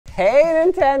Hey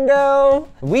Nintendo!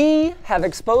 We have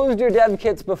exposed your dev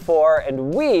kits before,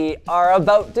 and we are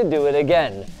about to do it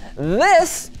again.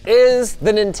 This is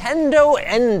the Nintendo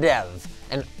NDev,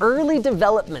 an early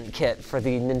development kit for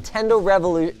the Nintendo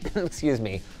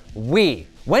Wii.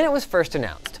 When it was first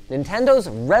announced, Nintendo's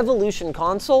Revolution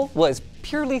console was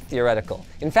purely theoretical.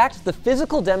 In fact, the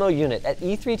physical demo unit at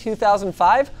E3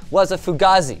 2005 was a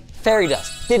fugazi. Fairy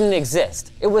dust didn't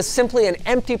exist. It was simply an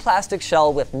empty plastic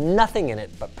shell with nothing in it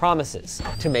but promises.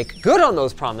 To make good on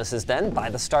those promises then,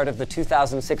 by the start of the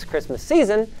 2006 Christmas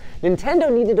season,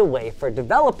 Nintendo needed a way for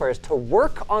developers to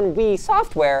work on Wii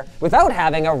software without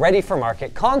having a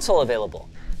ready-for-market console available.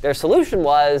 Their solution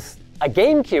was a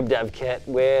GameCube dev kit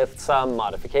with some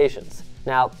modifications.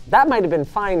 Now, that might have been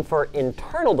fine for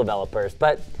internal developers,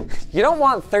 but you don't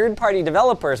want third-party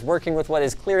developers working with what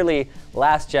is clearly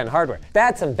last-gen hardware.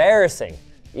 That's embarrassing,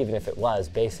 even if it was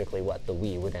basically what the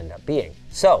Wii would end up being.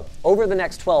 So, over the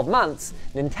next 12 months,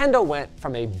 Nintendo went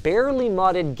from a barely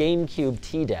modded GameCube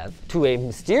TDev to a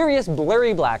mysterious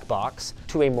blurry black box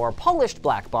to a more polished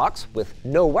black box with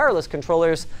no wireless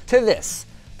controllers to this.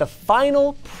 The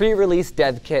final pre-release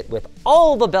dev kit with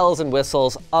all the bells and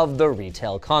whistles of the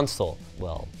retail console.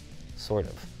 Well, sort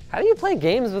of. How do you play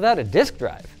games without a disk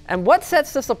drive? And what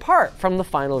sets this apart from the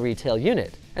final retail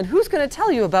unit? And who's going to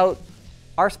tell you about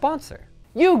our sponsor?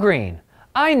 Ugreen.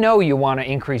 I know you want to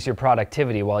increase your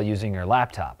productivity while using your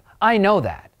laptop. I know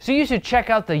that. So you should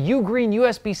check out the Ugreen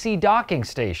USB-C docking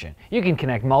station. You can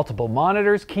connect multiple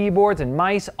monitors, keyboards, and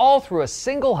mice all through a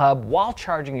single hub while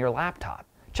charging your laptop.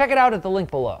 Check it out at the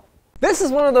link below. This is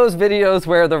one of those videos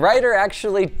where the writer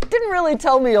actually didn't really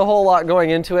tell me a whole lot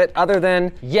going into it other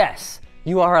than, yes,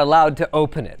 you are allowed to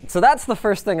open it. So that's the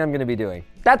first thing I'm going to be doing.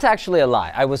 That's actually a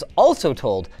lie. I was also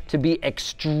told to be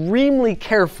extremely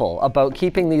careful about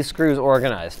keeping these screws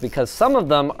organized because some of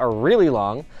them are really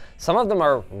long, some of them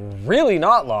are really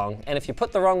not long, and if you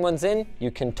put the wrong ones in,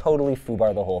 you can totally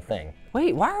foobar the whole thing.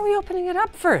 Wait, why are we opening it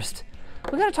up first?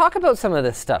 We gotta talk about some of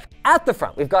this stuff. At the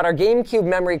front, we've got our GameCube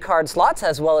memory card slots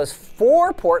as well as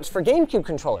 4 ports for GameCube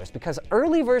controllers because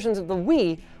early versions of the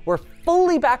Wii were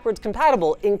fully backwards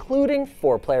compatible, including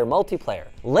 4-player multiplayer.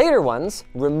 Later ones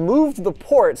removed the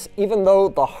ports even though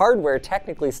the hardware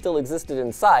technically still existed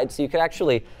inside, so you could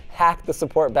actually hack the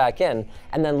support back in.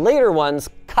 And then later ones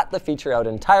cut the feature out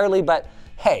entirely, but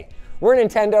hey, we're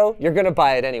Nintendo, you're gonna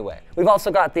buy it anyway. We've also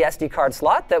got the SD card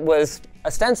slot that was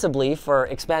ostensibly for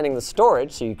expanding the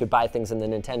storage so you could buy things in the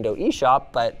Nintendo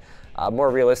eShop, but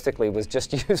more realistically was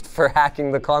just used for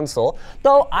hacking the console.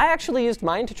 Though I actually used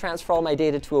mine to transfer all my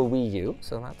data to a Wii U,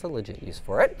 so that's a legit use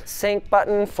for it. Sync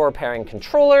button for pairing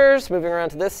controllers, moving around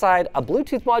to this side, a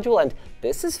Bluetooth module, and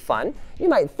this is fun. You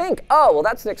might think, oh, well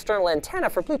that's an external antenna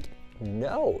for Bluetooth.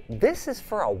 No, this is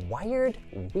for a wired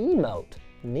Wiimote.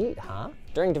 Neat, huh?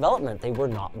 During development, they were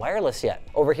not wireless yet.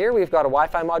 Over here, we've got a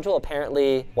Wi-Fi module.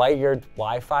 Apparently, wired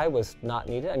Wi-Fi was not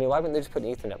needed. I mean, why wouldn't they just put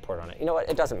an Ethernet port on it? You know what?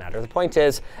 It doesn't matter. The point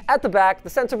is, at the back, the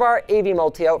sensor bar, AV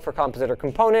multi-out for compositor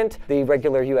component, the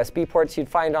regular USB ports you'd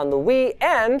find on the Wii,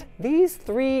 and these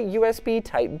 3 USB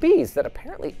Type-Bs that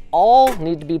apparently all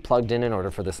need to be plugged in order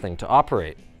for this thing to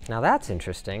operate. Now that's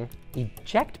interesting.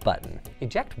 Eject button.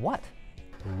 Eject what?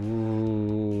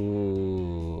 Ooh.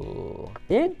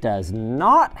 It does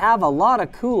not have a lot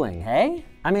of cooling, hey?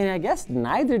 I mean, I guess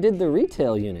neither did the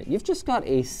retail unit. You've just got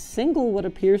a single, what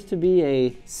appears to be a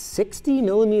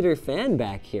 60mm fan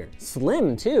back here.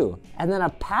 Slim, too. And then a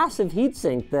passive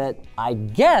heatsink that I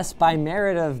guess by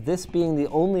merit of this being the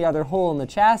only other hole in the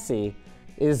chassis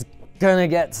is gonna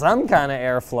get some kind of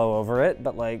airflow over it,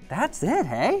 but like, that's it,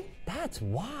 hey? That's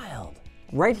wild.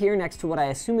 Right here next to what I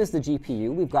assume is the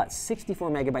GPU, we've got 64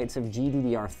 megabytes of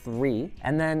GDDR3.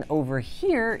 And then over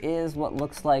here is what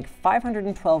looks like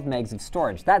 512 megs of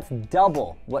storage. That's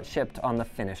double what shipped on the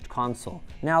finished console.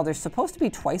 Now, there's supposed to be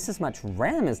twice as much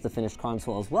RAM as the finished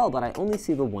console as well, but I only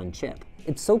see the 1 chip.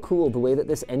 It's so cool the way that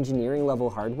this engineering level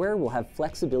hardware will have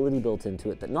flexibility built into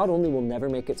it that not only will never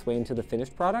make its way into the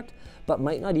finished product, but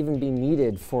might not even be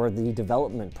needed for the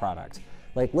development product.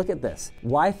 Like, look at this,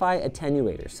 Wi-Fi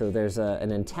attenuator. So there's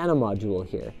an antenna module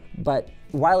here. But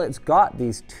while it's got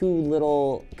these 2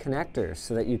 little connectors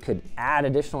so that you could add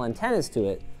additional antennas to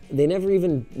it, they never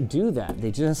even do that.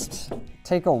 They just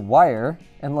take a wire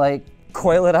and like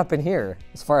coil it up in here,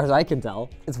 as far as I can tell.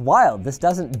 It's wild, this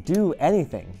doesn't do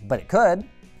anything, but it could.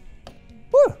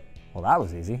 Woo, well that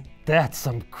was easy. That's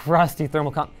some crusty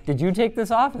thermal Did you take this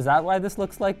off? Is that why this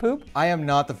looks like poop? I am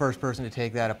not the first person to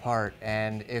take that apart,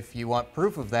 and if you want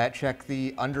proof of that, check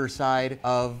the underside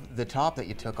of the top that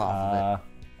you took off of it.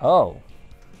 Oh,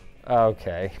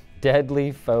 okay.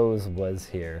 Deadly Foes was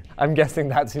here. I'm guessing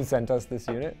that's who sent us this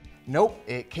unit. Nope,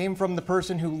 it came from the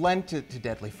person who lent it to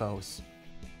Deadly Foes.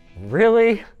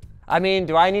 Really? I mean,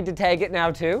 do I need to tag it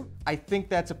now too? I think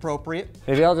that's appropriate.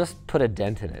 Maybe I'll just put a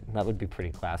dent in it. That would be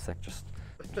pretty classic. Just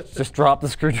drop the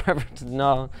screwdriver.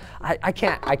 No, I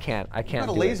can't Got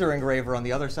a laser engraver on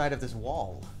the other side of this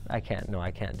wall. I can't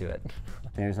do it.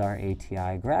 There's our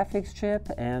ATI graphics chip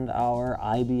and our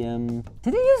IBM.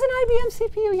 Did it use an IBM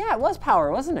CPU? Yeah, it was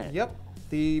Power, wasn't it? Yep,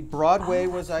 the Broadway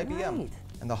was IBM, right.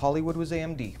 and the Hollywood was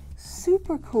AMD.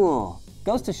 Super cool.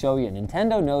 Goes to show you,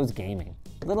 Nintendo knows gaming.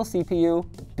 Little CPU,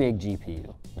 big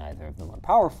GPU. Neither of them are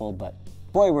powerful, but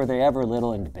boy, were they ever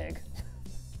little and big.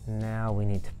 Now we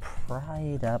need to pry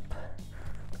it up.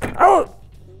 Oh!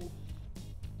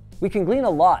 We can glean a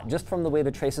lot just from the way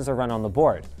the traces are run on the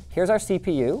board. Here's our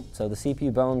CPU. So the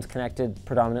CPU bone's connected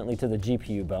predominantly to the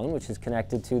GPU bone, which is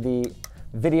connected to the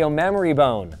video memory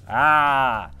bone.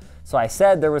 So I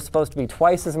said there was supposed to be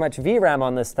twice as much VRAM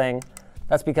on this thing.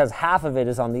 That's because half of it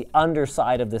is on the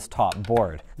underside of this top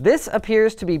board. This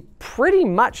appears to be pretty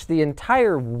much the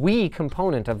entire Wii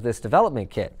component of this development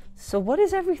kit. So what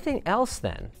is everything else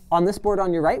then? On this board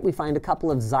on your right, we find a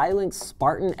couple of Xilinx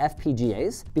Spartan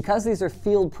FPGAs. Because these are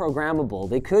field programmable,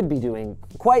 they could be doing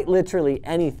quite literally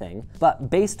anything. But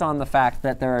based on the fact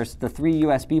that there are the 3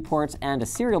 USB ports and a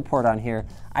serial port on here,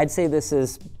 I'd say this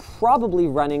is probably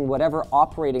running whatever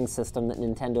operating system that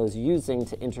Nintendo is using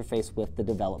to interface with the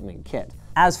development kit.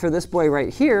 As for this boy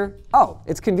right here, oh,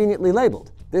 it's conveniently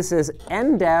labeled. This is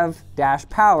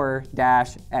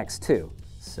NDev-Power-X2.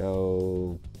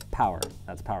 So power,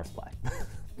 that's power supply.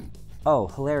 Oh,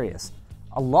 hilarious.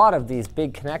 A lot of these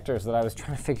big connectors that I was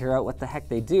trying to figure out what the heck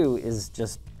they do is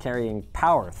just carrying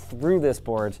power through this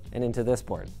board and into this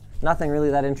board. Nothing really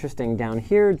that interesting down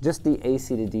here, just the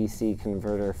AC to DC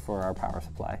converter for our power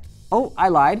supply. Oh, I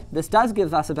lied. This does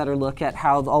give us a better look at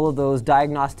how all of those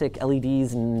diagnostic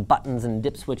LEDs and buttons and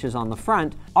dip switches on the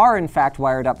front are in fact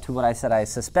wired up to what I said I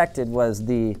suspected was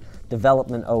the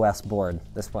development OS board,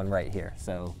 this one right here.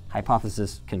 So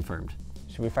hypothesis confirmed.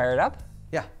 Should we fire it up?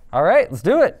 Yeah. All right, let's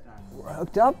do it. We're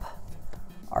hooked up.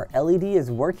 Our LED is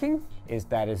working. Is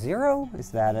that a 0? Is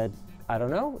that a, I don't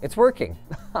know. It's working.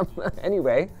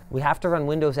 Anyway, we have to run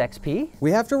Windows XP.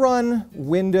 We have to run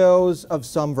Windows of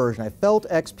some version. I felt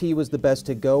XP was the best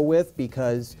to go with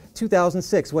because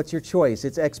 2006, what's your choice?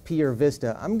 It's XP or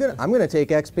Vista. I'm gonna take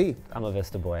XP. I'm a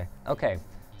Vista boy. Okay,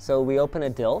 so we open a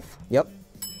DILF. Yep.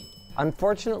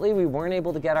 Unfortunately, we weren't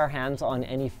able to get our hands on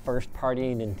any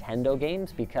first-party Nintendo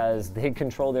games because they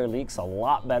control their leaks a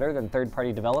lot better than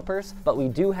third-party developers. But we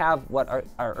do have, what,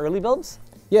 our early builds?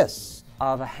 Yes.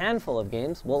 Of a handful of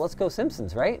games. Well, let's go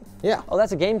Simpsons, right? Yeah. Oh,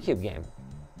 that's a GameCube game.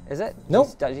 Is it?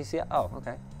 Nope. GCM? Oh,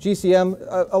 okay.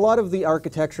 GCM, a lot of the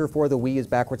architecture for the Wii is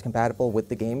backwards compatible with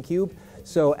the GameCube.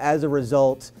 So as a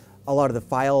result, a lot of the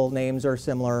file names are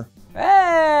similar. Hey,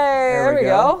 there we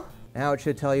go. Now it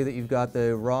should tell you that you've got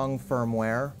the wrong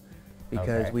firmware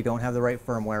because we don't have the right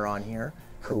firmware on here.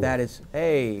 Cool. But that is,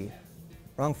 hey,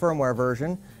 wrong firmware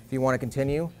version. If you want to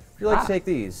continue, would you like to take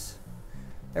these?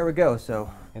 There we go,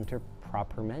 so. Enter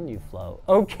proper menu flow.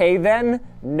 Okay then,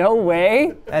 no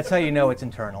way. That's how you know it's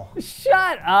internal.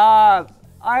 Shut up,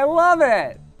 I love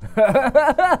it.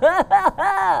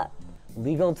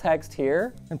 Legal text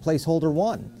here. And placeholder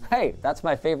 1. Hey, that's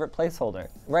my favorite placeholder.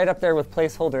 Right up there with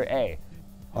placeholder A.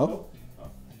 Oh?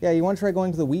 Yeah, you want to try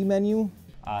going to the Wii menu?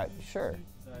 Sure.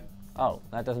 Oh,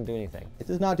 that doesn't do anything. It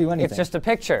does not do anything. It's just a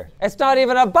picture. It's not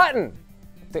even a button.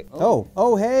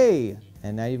 Oh, hey.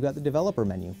 And now you've got the developer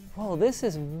menu. Whoa, this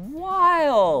is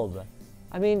wild.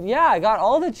 I mean, yeah, I got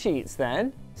all the cheats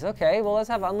then. It's okay, well, let's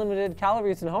have unlimited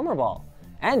calories in Homer Ball.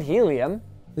 And helium.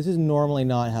 This is normally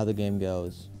not how the game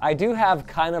goes. I do have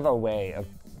kind of a way of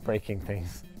breaking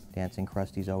things. Dancing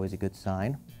Krusty's always a good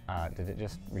sign. Did it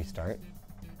just restart?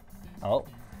 Oh.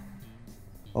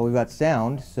 Well, we've got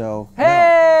sound, so.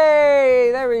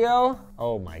 Hey, there we go.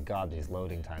 Oh my God, these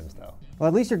loading times though. Well,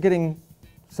 at least you're getting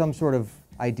some sort of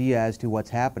idea as to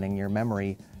what's happening. Your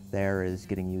memory there is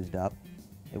getting used up.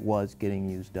 It was getting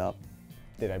used up.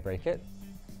 Did I break it?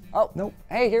 Oh, nope.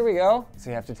 Hey, here we go.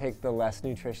 So you have to take the less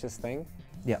nutritious thing?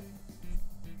 Yeah.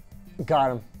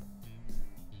 Got him.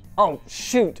 Oh,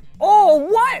 shoot. Oh,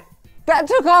 what? That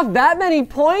took off that many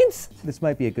points? This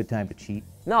might be a good time to cheat.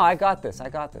 No, I got this. No,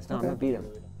 okay. I'm gonna beat him.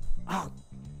 Oh,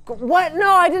 what?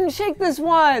 No, I didn't shake this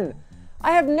one.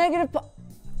 I have negative.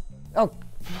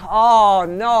 Oh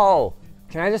no.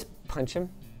 Can I just punch him?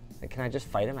 Can I just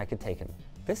fight him? I could take him.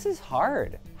 This is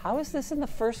hard. How is this in the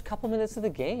first couple minutes of the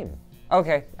game?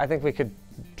 Okay, I think we could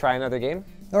try another game.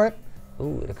 All right.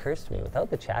 Ooh, it occurs to me, without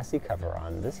the chassis cover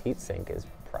on, this heatsink is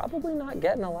probably not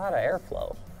getting a lot of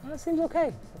airflow. Well, it seems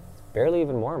okay. It's barely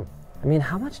even warm. I mean,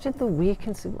 how much did the Wii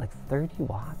consume? Like 30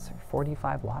 watts or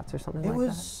 45 watts or something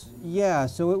like that? Yeah,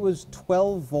 so it was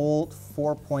 12 volt,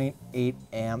 4.8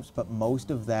 amps, but most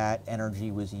of that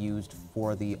energy was used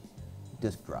for the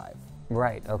disk drive.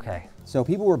 Right, okay. So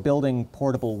people were building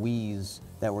portable Wiis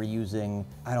that were using,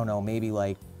 I don't know, maybe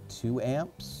like 2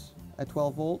 amps at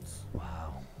 12 volts.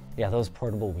 Wow. Yeah, those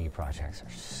portable Wii projects are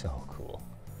so cool.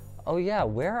 Oh yeah,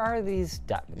 where are these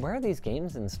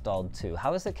games installed to?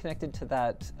 How is it connected to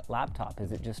that laptop?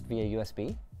 Is it just via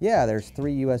USB? Yeah, there's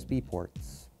 3 USB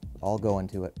ports, all going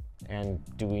to it. And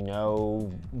do we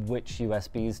know which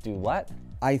USBs do what?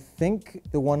 I think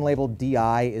the one labeled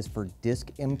DI is for disk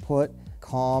input,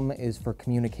 COM is for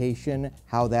communication.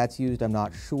 How that's used, I'm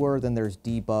not sure. Then there's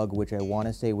debug, which I want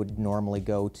to say would normally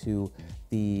go to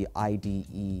the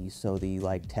IDE, so the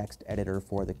text editor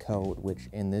for the code, which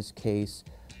in this case,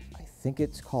 I think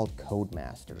it's called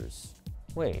Codemasters.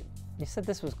 Wait, you said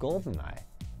this was GoldenEye.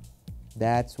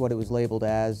 That's what it was labeled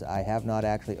as. I have not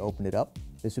actually opened it up.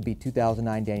 This would be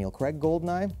 2009 Daniel Craig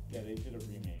GoldenEye. Yeah, they did a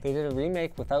remake. They did a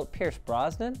remake without Pierce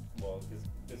Brosnan? Well,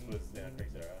 this was Daniel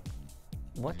Craig's era.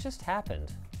 What just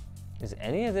happened? Is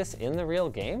any of this in the real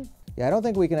game? Yeah, I don't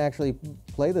think we can actually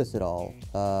play this at all,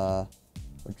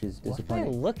 which is What did I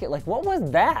disappointing. look at? Like, what was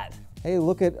that? Hey,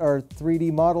 look at our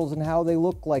 3D models and how they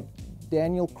look like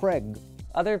Daniel Craig.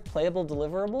 Other playable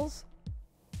deliverables?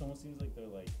 It almost seems like they're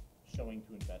showing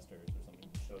to investors or something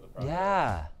to show the progress.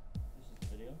 Yeah. This is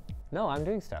the video? No, I'm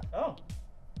doing stuff. Oh.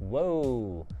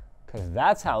 Whoa, because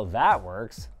that's how that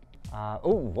works.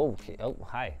 Oh, okay. Oh,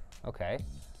 hi. Okay.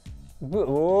 Whoa,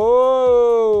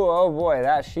 oh boy,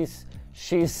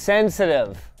 she's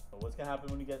sensitive. So what's gonna happen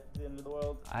when you get to the end of the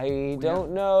world? I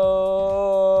don't know.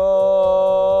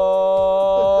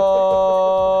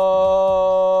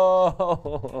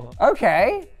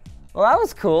 Okay. Well, that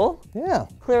was cool. Yeah.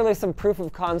 Clearly some proof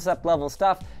of concept level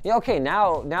stuff. Yeah, okay,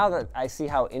 now that I see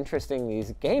how interesting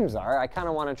these games are, I kind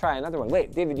of want to try another one.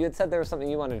 Wait, David, you had said there was something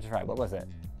you wanted to try. What was it?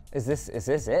 Is this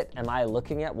it? Am I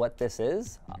looking at what this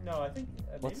is? No, I think.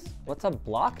 What's a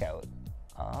block out?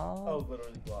 Oh,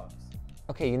 literally blocks.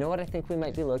 Okay, you know what I think we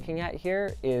might be looking at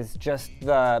here is just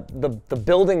the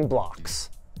building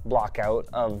blocks block out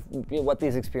of what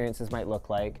these experiences might look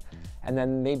like. And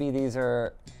then maybe these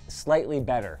are slightly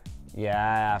better.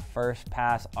 Yeah, first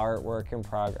pass artwork in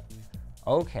progress.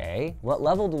 Okay, what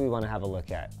level do we want to have a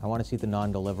look at? I want to see the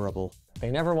non-deliverable. They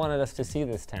never wanted us to see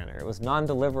this, Tanner. It was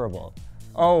non-deliverable.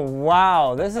 Oh,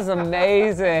 wow, this is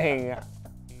amazing.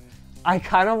 I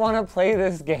kind of want to play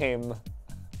this game.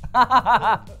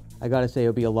 I gotta say, it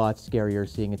would be a lot scarier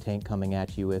seeing a tank coming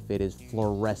at you if it is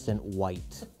fluorescent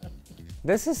white.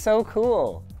 This is so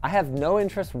cool. I have no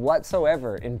interest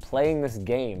whatsoever in playing this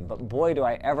game, but boy, do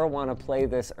I ever want to play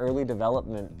this early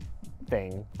development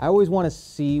thing. I always want to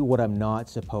see what I'm not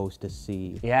supposed to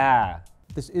see. Yeah.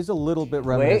 This is a little bit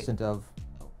reminiscent of...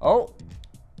 Oh.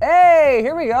 Hey,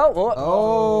 here we go.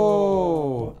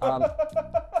 Oh!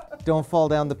 Don't fall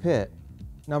down the pit.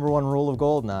 #1 rule of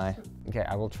GoldenEye. Okay,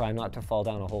 I will try not to fall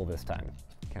down a hole this time.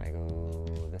 Can I go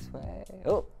this way?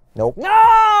 Oh. Nope.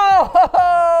 No!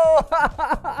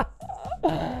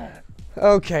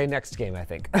 Okay, next game, I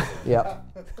think. Yep.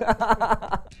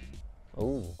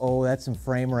 Oh. Oh, that's some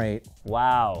frame rate.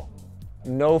 Wow.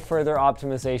 No further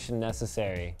optimization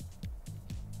necessary.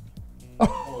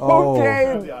 Oh. Okay.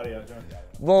 Turn off the audio.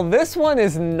 Well, this one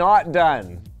is not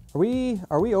done. Are we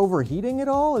overheating at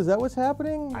all? Is that what's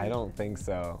happening? I don't think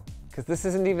so. Because this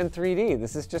isn't even 3D.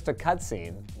 This is just a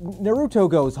cutscene. Naruto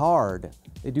goes hard.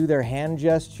 They do their hand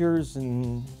gestures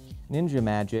and ninja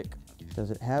magic.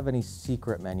 Does it have any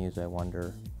secret menus, I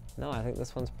wonder? No, I think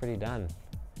this one's pretty done.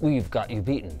 We've got you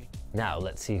beaten. Now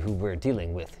let's see who we're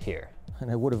dealing with here.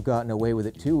 And I would have gotten away with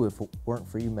it too if it weren't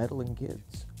for you meddling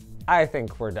kids. I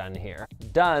think we're done here.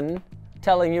 Done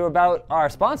telling you about our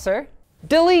sponsor.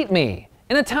 Delete Me!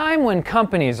 In a time when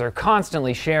companies are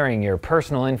constantly sharing your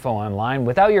personal info online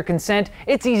without your consent,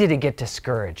 it's easy to get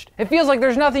discouraged. It feels like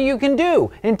there's nothing you can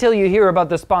do until you hear about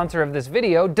the sponsor of this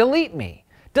video, Delete Me.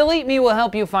 Delete Me will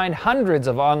help you find hundreds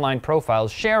of online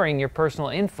profiles sharing your personal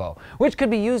info, which could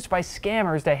be used by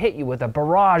scammers to hit you with a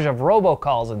barrage of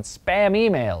robocalls and spam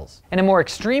emails. And in more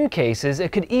extreme cases,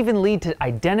 it could even lead to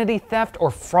identity theft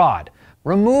or fraud.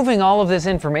 Removing all of this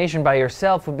information by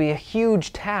yourself would be a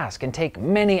huge task and take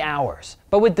many hours.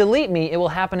 But with Delete Me, it will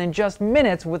happen in just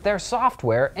minutes with their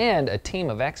software and a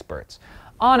team of experts.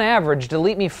 On average,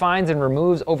 Delete Me finds and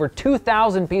removes over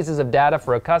 2,000 pieces of data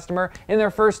for a customer in their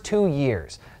first 2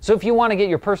 years. So if you want to get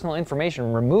your personal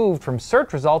information removed from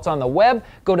search results on the web,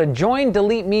 go to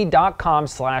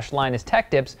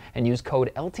joindeleteme.com/LinusTechTips and use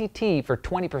code LTT for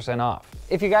 20% off.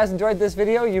 If you guys enjoyed this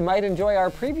video, you might enjoy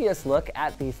our previous look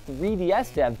at the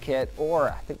 3DS dev kit, or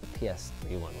I think the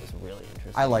PS3 one was really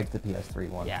interesting. I liked the PS3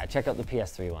 one. Yeah, check out the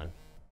PS3 one.